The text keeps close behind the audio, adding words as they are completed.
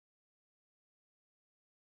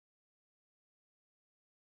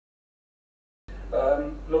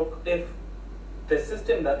Look, if the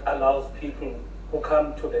system that allows people who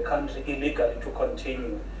come to the country illegally to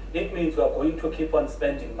continue, it means we are going to keep on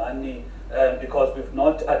spending money because we've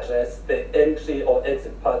not addressed the entry or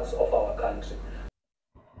exit parts of our country.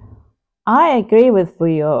 I agree with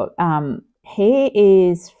Vuyo. He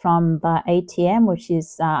is from the ATM, which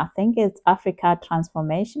is, I think it's Africa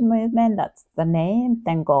Transformation Movement. That's the name.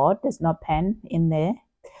 Thank God there's no pen in there.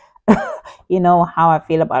 You know how I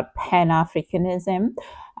feel about Pan-Africanism.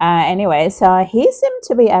 Anyway, so he seemed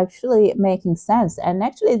to be actually making sense. And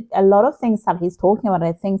actually, a lot of things that he's talking about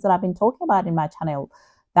are things that I've been talking about in my channel,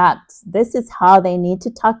 that this is how they need to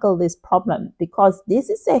tackle this problem, because this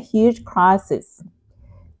is a huge crisis.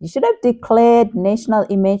 You should have declared national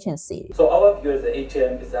emergency. So our view as the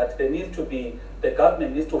ATM is that the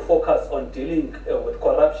government needs to focus on dealing with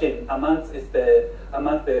corruption amongst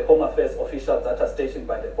the Home Affairs officials that are stationed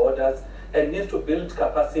by the borders, and needs to build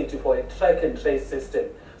capacity for a track and trace system,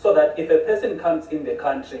 so that if a person comes in the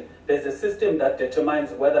country, there's a system that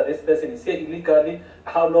determines whether this person is here illegally,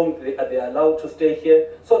 how long they are allowed to stay here,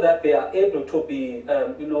 so that they are able to be,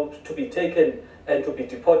 to be taken and to be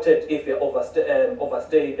deported if they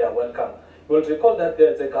overstay their welcome. You'll recall that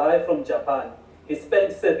there's a guy from Japan. He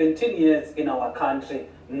spent 17 years in our country,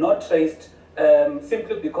 not traced,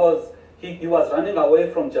 simply because he was running away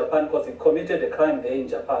from Japan because he committed a crime there in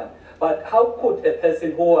Japan. But how could a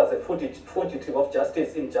person who was a fugitive of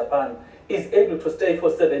justice in Japan is able to stay for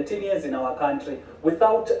 17 years in our country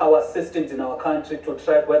without our systems in our country to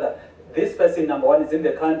track whether this person, number one, is in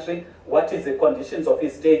the country, what is the conditions of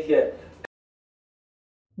his stay here?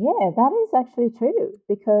 Yeah, that is actually true,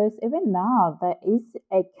 because even now there is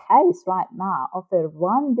a case right now of a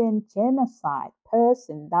Rwandan genocide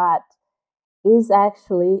person that is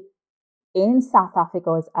actually in South Africa,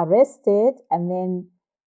 was arrested and then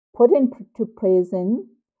put into prison,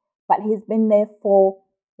 but he's been there for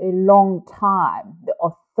a long time. The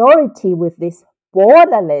authority with this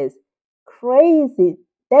borderless, crazy,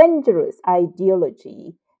 dangerous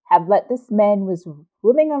ideology have let this man was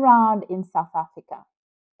roaming around in South Africa.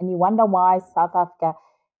 And you wonder why South Africa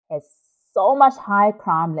has so much high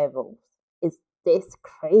crime levels. It's this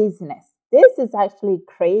craziness. This is actually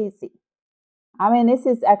crazy. I mean, this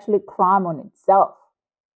is actually crime on itself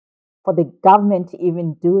for the government to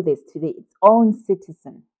even do this to its own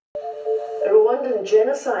citizen. A Rwandan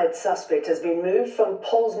genocide suspect has been moved from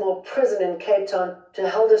Pollsmoor prison in Cape Town to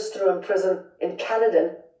Helderstroom prison in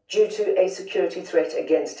Caledon due to a security threat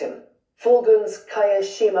against him. Fulgun's Kaya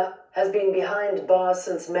Shima has been behind bars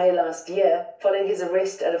since May last year following his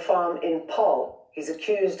arrest at a farm in Paarl. He's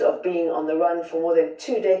accused of being on the run for more than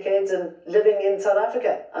 2 decades and living in South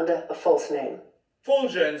Africa under a false name.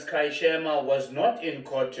 Fulgen's Kaishema was not in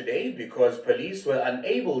court today because police were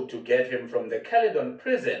unable to get him from the Caledon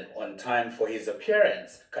prison on time for his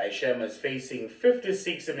appearance. Kaishema is facing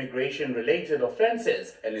 56 immigration-related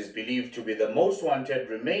offenses and is believed to be the most wanted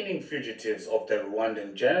remaining fugitives of the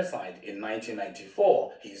Rwandan genocide in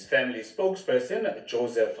 1994. His family spokesperson,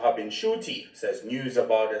 Joseph Habinshuti, says news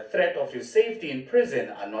about a threat of his safety in prison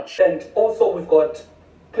are not sure. And also we've got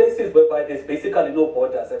places whereby there's basically no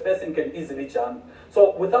borders. A person can easily jump.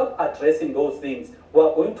 So without addressing those things,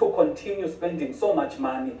 we're going to continue spending so much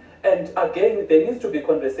money. And again, there needs to be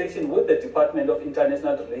conversation with the Department of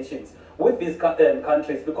International Relations with these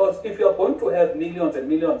countries, because if you're going to have millions and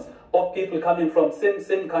millions of people coming from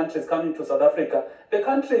same countries coming to South Africa, the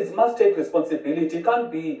countries must take responsibility. It can't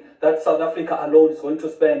be that South Africa alone is going to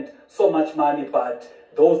spend so much money, but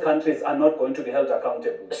those countries are not going to be held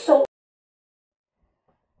accountable.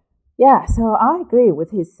 Yeah, so I agree with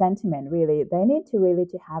his sentiment, really. They need to really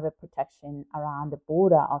to have a protection around the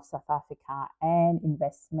border of South Africa and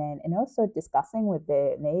investment, and also discussing with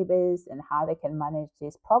their neighbors and how they can manage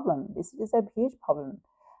this problem. This is a huge problem.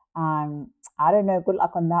 I don't know, good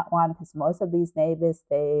luck on that one, because most of these neighbors,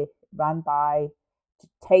 they run by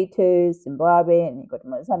dictators, Zimbabwe, and you've got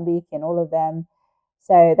Mozambique and all of them.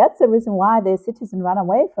 So that's the reason why their citizens run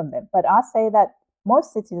away from them. But I say that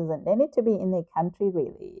most citizens, they need to be in their country,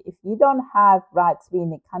 really. If you don't have rights to be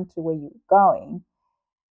in the country where you're going,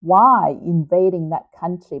 why invading that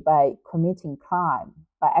country by committing crime,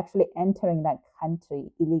 by actually entering that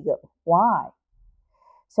country illegal? Why?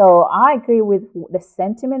 So I agree with the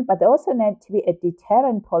sentiment, but there also need to be a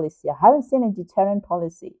deterrent policy. I haven't seen a deterrent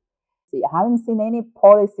policy. I haven't seen any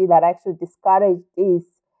policy that actually discourages these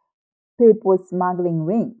people smuggling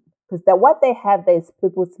rings. Because what they have there is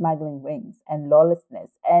people smuggling rings and lawlessness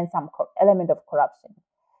and some element of corruption.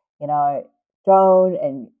 You know, drone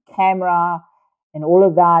and camera and all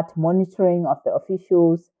of that, monitoring of the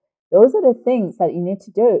officials. Those are the things that you need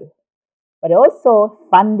to do. But also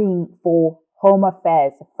funding for Home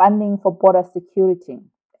Affairs, funding for border security.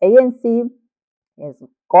 ANC has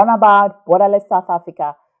gone about borderless South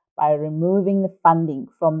Africa by removing the funding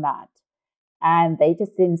from that. And they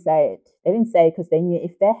just didn't say it. They didn't say it because they knew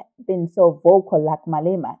if they had been so vocal like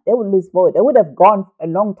Malema, they would lose vote. They would have gone a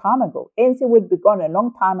long time ago. ANC would be gone a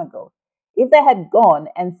long time ago. If they had gone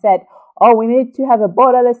and said, oh, we need to have a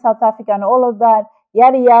borderless South Africa and all of that,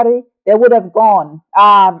 yada yada, they would have gone.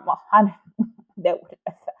 They would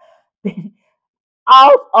have been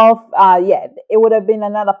out of, it would have been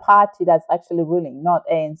another party that's actually ruling, not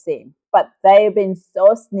ANC. But they've been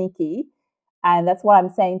so sneaky. And that's what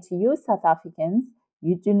I'm saying to you, South Africans.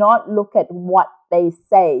 You do not look at what they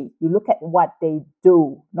say. You look at what they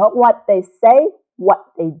do. Not what they say, what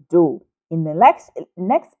they do. In the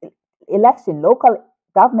next election, local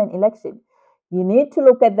government election, you need to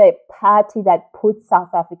look at the party that puts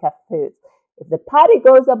South Africa first. If the party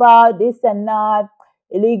goes about this and that,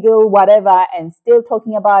 illegal, whatever, and still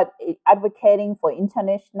talking about advocating for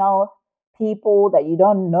international people that you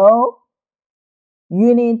don't know,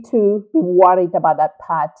 you need to be worried about that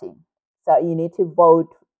party. So you need to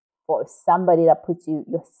vote for somebody that puts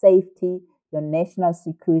your safety, your national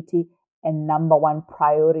security, and number one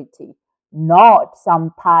priority. Not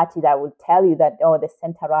some party that will tell you that, oh, they're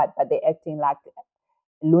center right, but they're acting like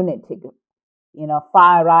lunatic,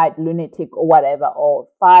 far right lunatic or whatever, or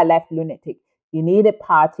far left lunatic. You need a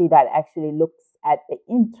party that actually looks at the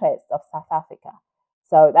interests of South Africa.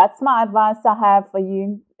 So that's my advice I have for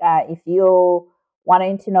you. If you're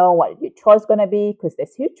wanting to know what your choice is going to be, because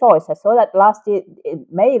there's huge choice. I saw that last year in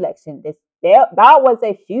May election. That was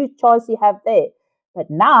a huge choice you have there. But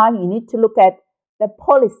now you need to look at the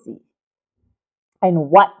policy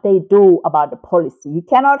and what they do about the policy. You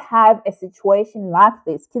cannot have a situation like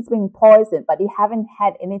this, kids being poisoned, but you haven't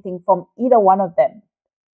had anything from either one of them,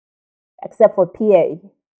 except for PA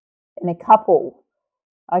and a couple.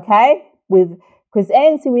 Okay? Because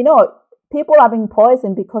ANC, we know people are being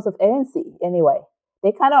poisoned because of ANC anyway.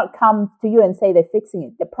 They cannot come to you and say they're fixing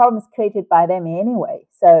it. The problem is created by them anyway.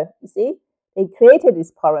 So, you see, they created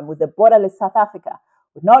this problem with the borderless South Africa,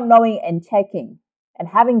 with not knowing and checking, and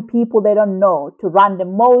having people they don't know to run the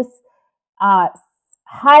most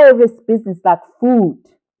high-risk business like food.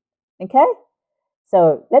 Okay?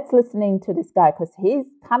 So let's listening to this guy because he's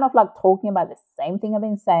kind of like talking about the same thing I've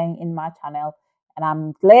been saying in my channel. And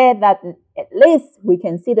I'm glad that at least we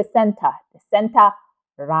can see the center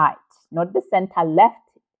right, not the center left,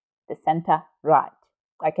 the center right.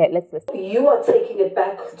 Okay, let's listen. You are taking it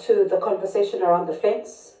back to the conversation around the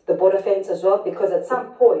fence, the border fence as well, because at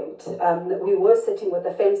some point we were sitting with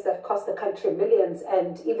a fence that cost the country millions,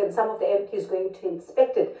 and even some of the MPs going to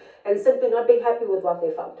inspect it and simply not being happy with what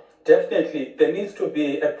they found. Definitely, there needs to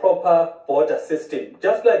be a proper border system,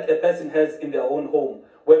 just like a person has in their own home,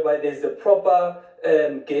 whereby there's a proper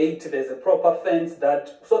gate, there's a proper fence,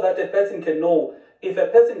 so that a person can know if a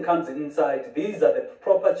person comes inside, these are the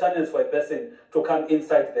proper channels for a person to come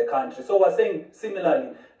inside the country. So we're saying similarly,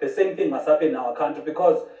 the same thing must happen in our country,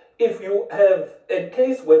 because if you have a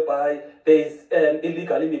case whereby there is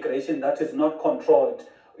illegal immigration that is not controlled,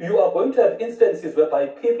 you are going to have instances whereby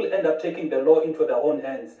people end up taking the law into their own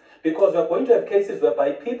hands, because we're going to have cases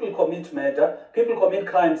whereby people commit murder, people commit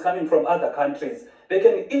crimes coming from other countries. They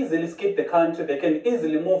can easily skip the country, they can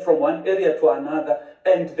easily move from one area to another,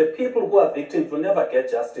 and the people who are victims will never get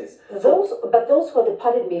justice. Those who are,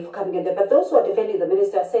 pardon me for coming in there, but those who are defending the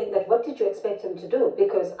minister are saying that what did you expect him to do?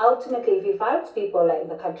 Because ultimately, if he finds people in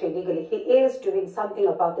the country illegally, he is doing something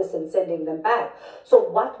about this and sending them back. So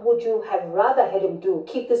what would you have rather had him do?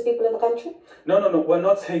 Keep these people in the country? No, we're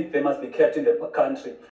not saying they must be kept in the country.